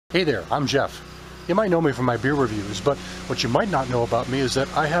Hey there, I'm Jeff. You might know me from my beer reviews, but what you might not know about me is that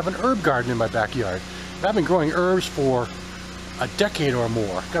I have an herb garden in my backyard. I've been growing herbs for a decade or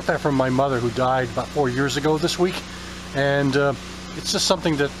more. Got that from my mother, who died about 4 years ago this week. And it's just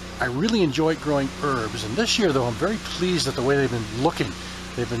something that I really enjoy, growing herbs. And this year, though, I'm very pleased at the way they've been looking.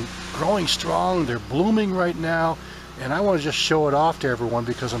 They've been growing strong, they're blooming right now. And I want to just show it off to everyone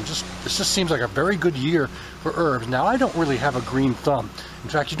because this just seems like a very good year for herbs. Now, I don't really have a green thumb. In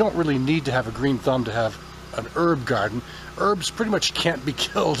fact, you don't really need to have a green thumb to have an herb garden. Herbs pretty much can't be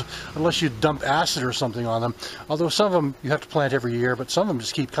killed unless you dump acid or something on them. Although some of them you have to plant every year, but some of them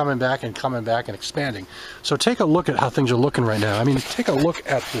just keep coming back and expanding. So take a look at how things are looking right now. I mean, take a look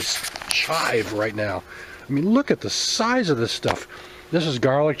at this chive right now. I mean, look at the size of this stuff. This is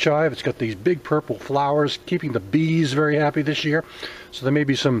garlic chive. It's got these big purple flowers, keeping the bees very happy this year. So there may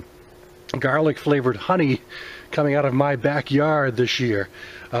be some garlic flavored honey coming out of my backyard this year.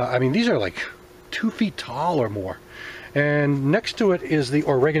 I mean, these are like 2 feet tall or more. And next to it is the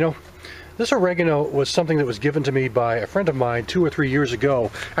oregano. This oregano was something that was given to me by a friend of mine 2 or 3 years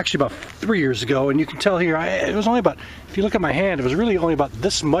ago, actually about 3 years ago. And you can tell here, it was only about, if you look at my hand, it was really only about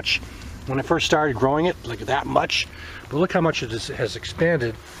this much when I first started growing it, like that much. But look how much it has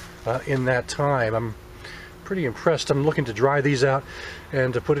expanded in that time. I'm pretty impressed. I'm looking to dry these out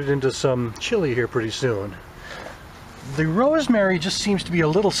and to put it into some chili here pretty soon. The rosemary just seems to be a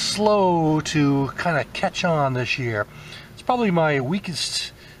little slow to kind of catch on this year. It's probably my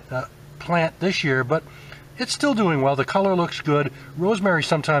weakest plant this year, but it's still doing well. The color looks good. Rosemary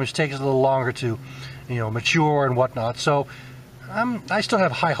sometimes takes a little longer to, mature and whatnot. So I still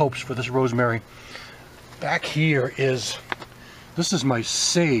have high hopes for this rosemary. Back here this is my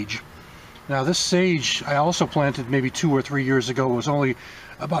sage. Now this sage I also planted maybe 2 or 3 years ago. It was only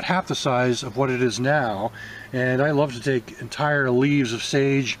about half the size of what it is now. And I love to take entire leaves of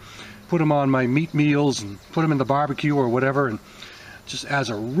sage, put them on my meat meals and put them in the barbecue or whatever, and just adds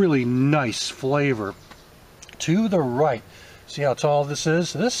a really nice flavor. To the right, see how tall this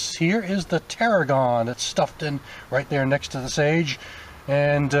is? This here is the tarragon that's stuffed in right there next to the sage.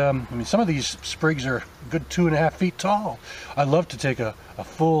 And I mean, some of these sprigs are a good 2.5 feet tall. I love to take a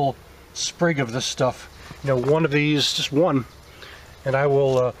full sprig of this stuff, one of these, just one, and I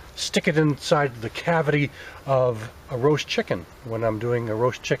will stick it inside the cavity of a roast chicken when I'm doing a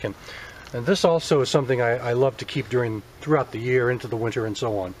roast chicken. And this also is something I love to keep throughout the year, into the winter and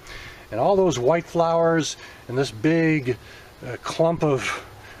so on. And all those white flowers and this big clump of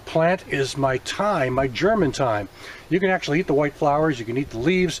plant is my thyme, my German thyme. You can actually eat the white flowers, you can eat the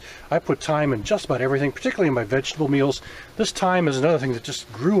leaves. I put thyme in just about everything, particularly in my vegetable meals. This thyme is another thing that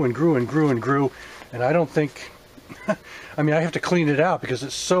just grew and grew and grew and grew, and I don't think, I mean, I have to clean it out because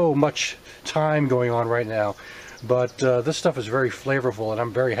it's so much thyme going on right now. But this stuff is very flavorful, and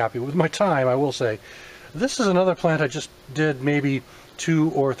I'm very happy with my thyme, I will say. This is another plant I just did maybe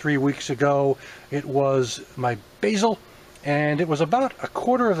 2 or 3 weeks ago. It was my basil, and it was about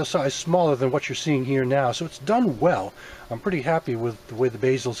 1/4 of the size smaller than what you're seeing here now. So it's done well. I'm pretty happy with the way the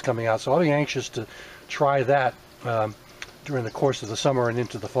basil's coming out. So I'll be anxious to try that during the course of the summer and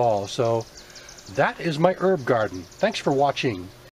into the fall. So that is my herb garden. Thanks for watching.